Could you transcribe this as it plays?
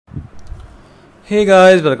Hey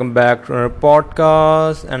guys, welcome back to our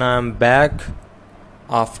podcast, and I'm back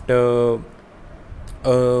after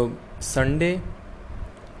a Sunday,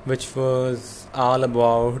 which was all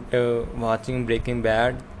about watching Breaking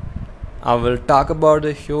Bad. I will talk about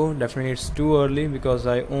the show. Definitely, it's too early because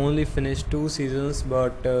I only finished two seasons,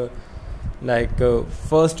 but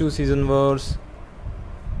first two season was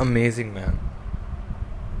amazing, man.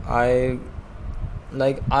 I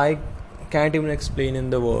I can't even explain in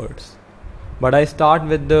the words. But I start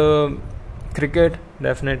with the cricket,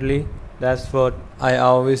 definitely. That's what I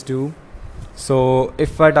always do. So,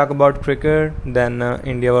 if I talk about cricket, then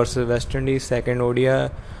India versus West Indies, second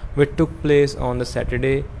ODI, which took place on the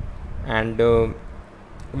Saturday, and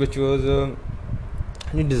which was a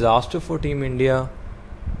disaster for Team India.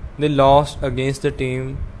 They lost against the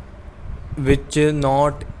team which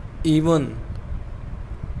not even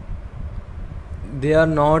they are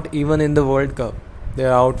not even in the World Cup. They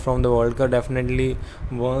are out from the World Cup. Definitely,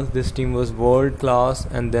 once this team was world class,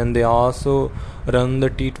 and then they also run the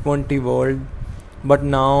T20 World. But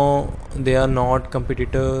now they are not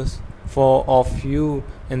competitors for of you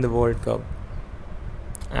in the World Cup,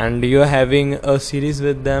 and you are having a series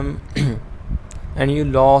with them, and you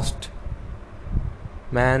lost,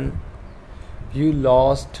 man. You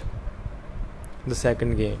lost the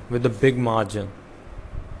second game with a big margin.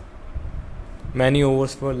 Many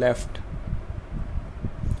overs were left.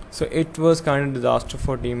 So it was kind of disaster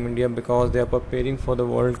for Team India because they are preparing for the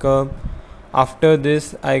World Cup. After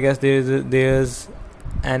this, I guess there's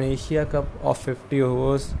an Asia Cup of 50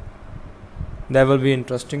 overs. That will be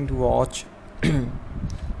interesting to watch.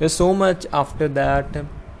 There's so much after that,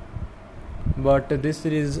 but this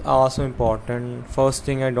series is also important. First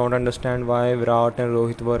thing, I don't understand why Virat and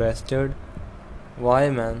Rohit were rested. Why,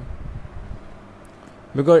 man?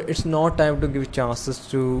 Because it's not time to give chances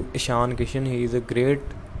to Ishan Kishan. He is a great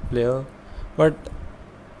player, but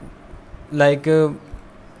like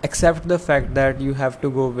accept the fact that you have to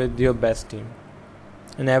go with your best team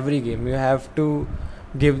in every game. You have to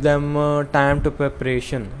give them time to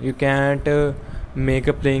preparation. You can't make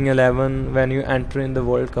a playing 11 when you enter in the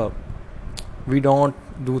World Cup. We don't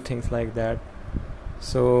do things like that.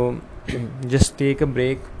 So just take a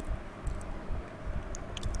break,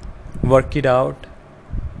 work it out,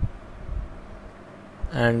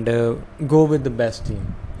 and go with the best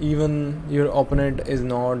team. Even your opponent is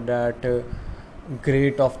not that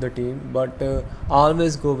great of the team, but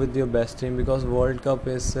always go with your best team because World Cup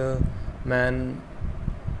is man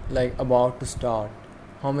like about to start.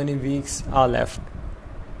 How many weeks are left?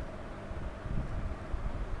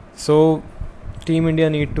 So Team India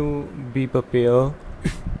need to be prepared.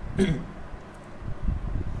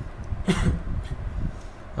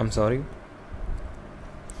 I'm sorry.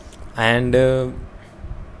 And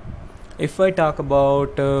if I talk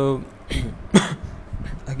about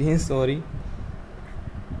again sorry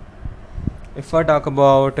if I talk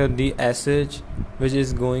about the assage which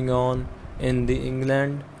is going on in the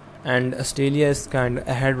England, and Australia is kind of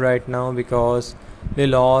ahead right now because they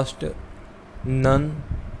lost none,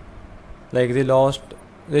 like they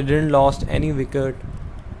didn't lost any wicket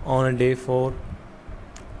on a day 4.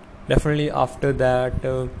 Definitely after that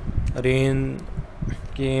rain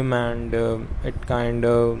came, and it kind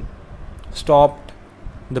of stopped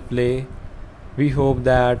the play. We hope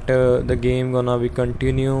that the game gonna be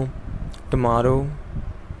continue tomorrow.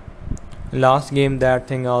 Last game that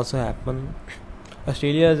thing also happened.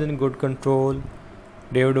 Australia is in good control.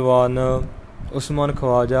 David Warner, Usman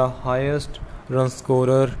Khawaja, highest run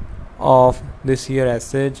scorer of this year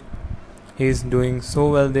Asage. He's doing so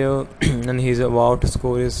well there, and he's about to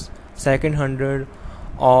score his second 100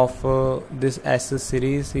 of this Ashes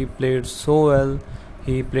series. He played so well.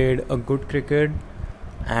 He played a good cricket,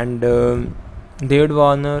 and David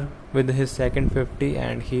Warner with his second 50,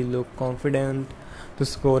 and he looked confident to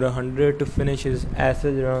score 100 to finish his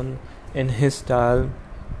Ashes run in his style.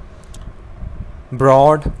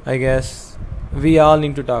 Broad, I guess we all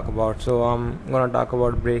need to talk about. So I'm gonna talk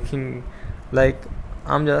about breaking. Like,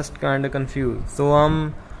 I'm just kind of confused. So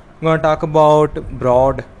I'm gonna talk about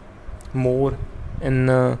Broad more in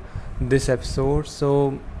this episode.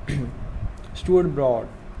 So Stuart Broad,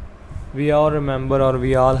 we all remember, or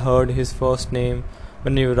we all heard his first name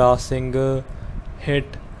when Yuvraj Singh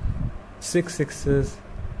hit 6 sixes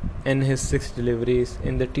in his 6 deliveries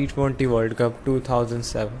in the T20 World Cup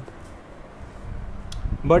 2007.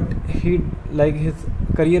 But his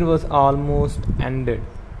career was almost ended.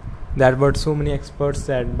 That what so many experts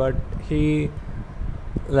said, but he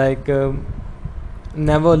like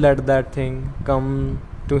never let that thing come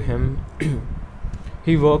to him.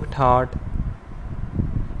 He worked hard.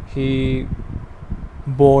 He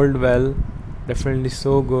bowled well. definitely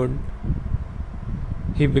so good.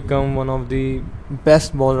 He become one of the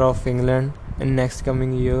best bowler of England in next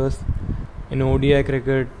coming years in ODI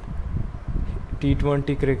cricket,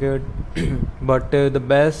 T20 cricket. But the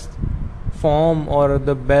best form, or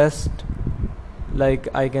the best, like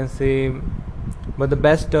I can say, but the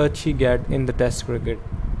best touch he get in the Test cricket,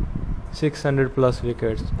 600 plus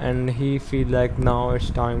wickets, and he feel like now it's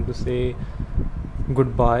time to say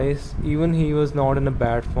goodbyes. Even he was not in a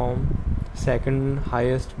bad form, second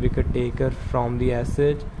highest wicket taker from the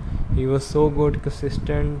Ashes. He was so good,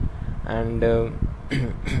 consistent, and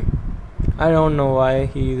I don't know why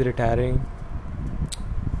he is retiring.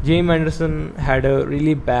 James Anderson had a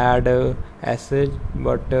really bad Ashes,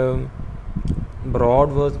 but Broad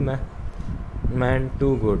was man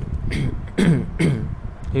too good.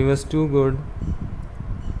 He was too good,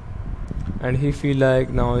 and he feel like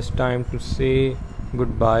now it's time to say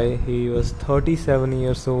goodbye. He was 37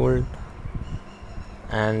 years old,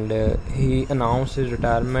 and he announced his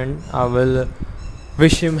retirement. I will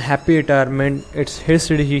wish him happy retirement. It's his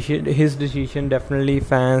decision. His decision. Definitely,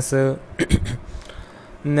 fans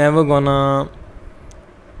never gonna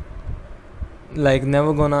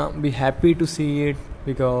never gonna be happy to see it,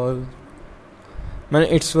 because man,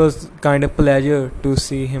 it was kind of pleasure to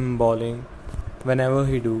see him bowling whenever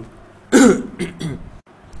he do.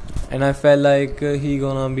 And I felt like he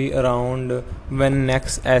gonna be around when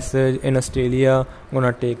next Ashes in Australia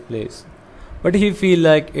gonna take place. But he feel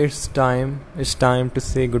like it's time to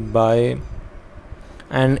say goodbye,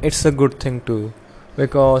 and it's a good thing too,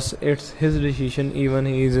 because it's his decision. Even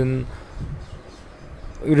he is in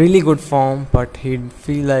really good form, but he'd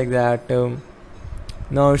feel like that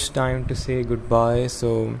now it's time to say goodbye.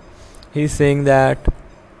 So he's saying that,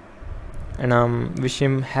 and wish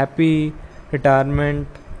him happy retirement.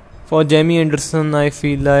 For Jamie Anderson, I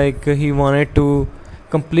feel like he wanted to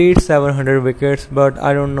complete 700 wickets, but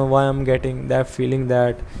I don't know why I'm getting that feeling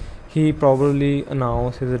that he probably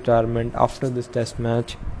announced his retirement after this test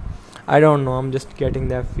match. I don't know, I'm just getting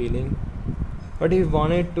that feeling. But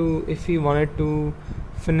if he wanted to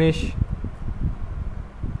finish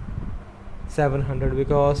 700,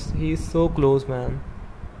 because he's so close, man,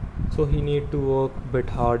 so he need to work a bit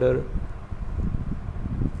harder.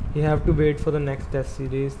 He have to wait for the next test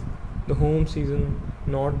series. The home season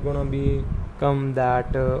not gonna be come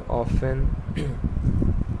that often.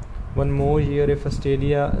 One more year,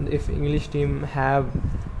 if English team have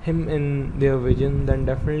him in their vision, then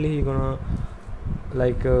definitely he gonna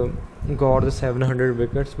got the 700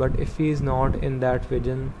 wickets. But if he is not in that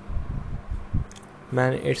vision,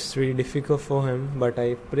 man, it's really difficult for him. But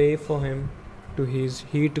I pray for him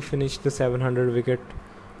to finish the 700 wicket,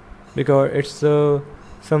 because it's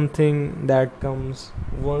something that comes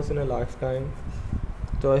once in a lifetime.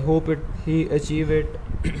 So I hope he achieve it.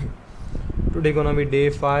 Today gonna be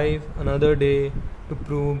day 5, another day to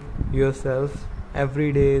prove yourself.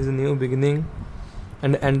 Every day is a new beginning,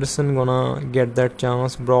 and Anderson gonna get that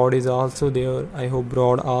chance. Broad is also there. I hope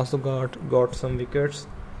Broad also got some wickets,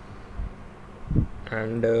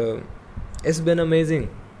 and it's been amazing.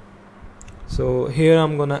 So here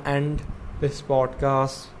I'm gonna end this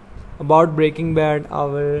podcast about Breaking Bad. I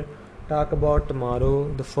will talk about tomorrow.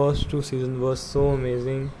 The first 2 seasons was so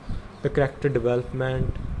amazing, the character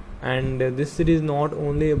development, and this series not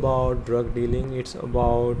only about drug dealing. It's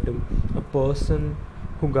about a person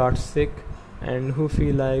who got sick and who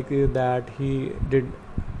feel like that he did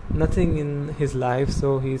nothing in his life,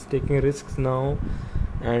 so he's taking risks now,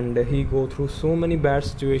 and he go through so many bad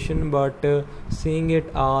situation. But seeing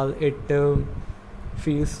it all, it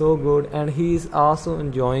feels so good, and he's also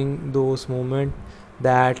enjoying those moments,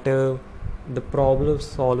 that the problem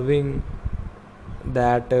solving,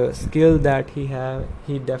 that skill that he have,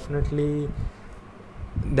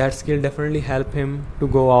 that skill definitely help him to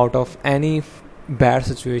go out of any bad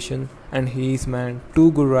situation. And he's, man,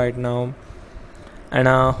 too good right now, and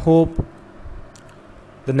I hope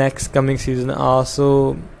the next coming season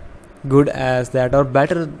also good as that, or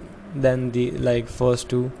better than the first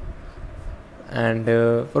 2. And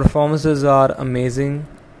performances are amazing,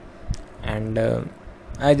 and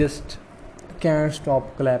I just can't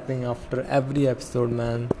stop clapping after every episode,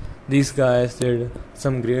 man. These guys did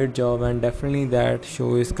some great job, and definitely that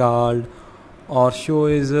show is called, or show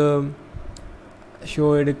it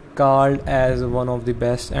called as one of the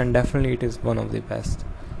best, and definitely it is one of the best.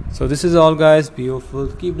 So this is all, guys. Be hopeful,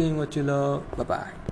 keep doing what you love. Bye bye.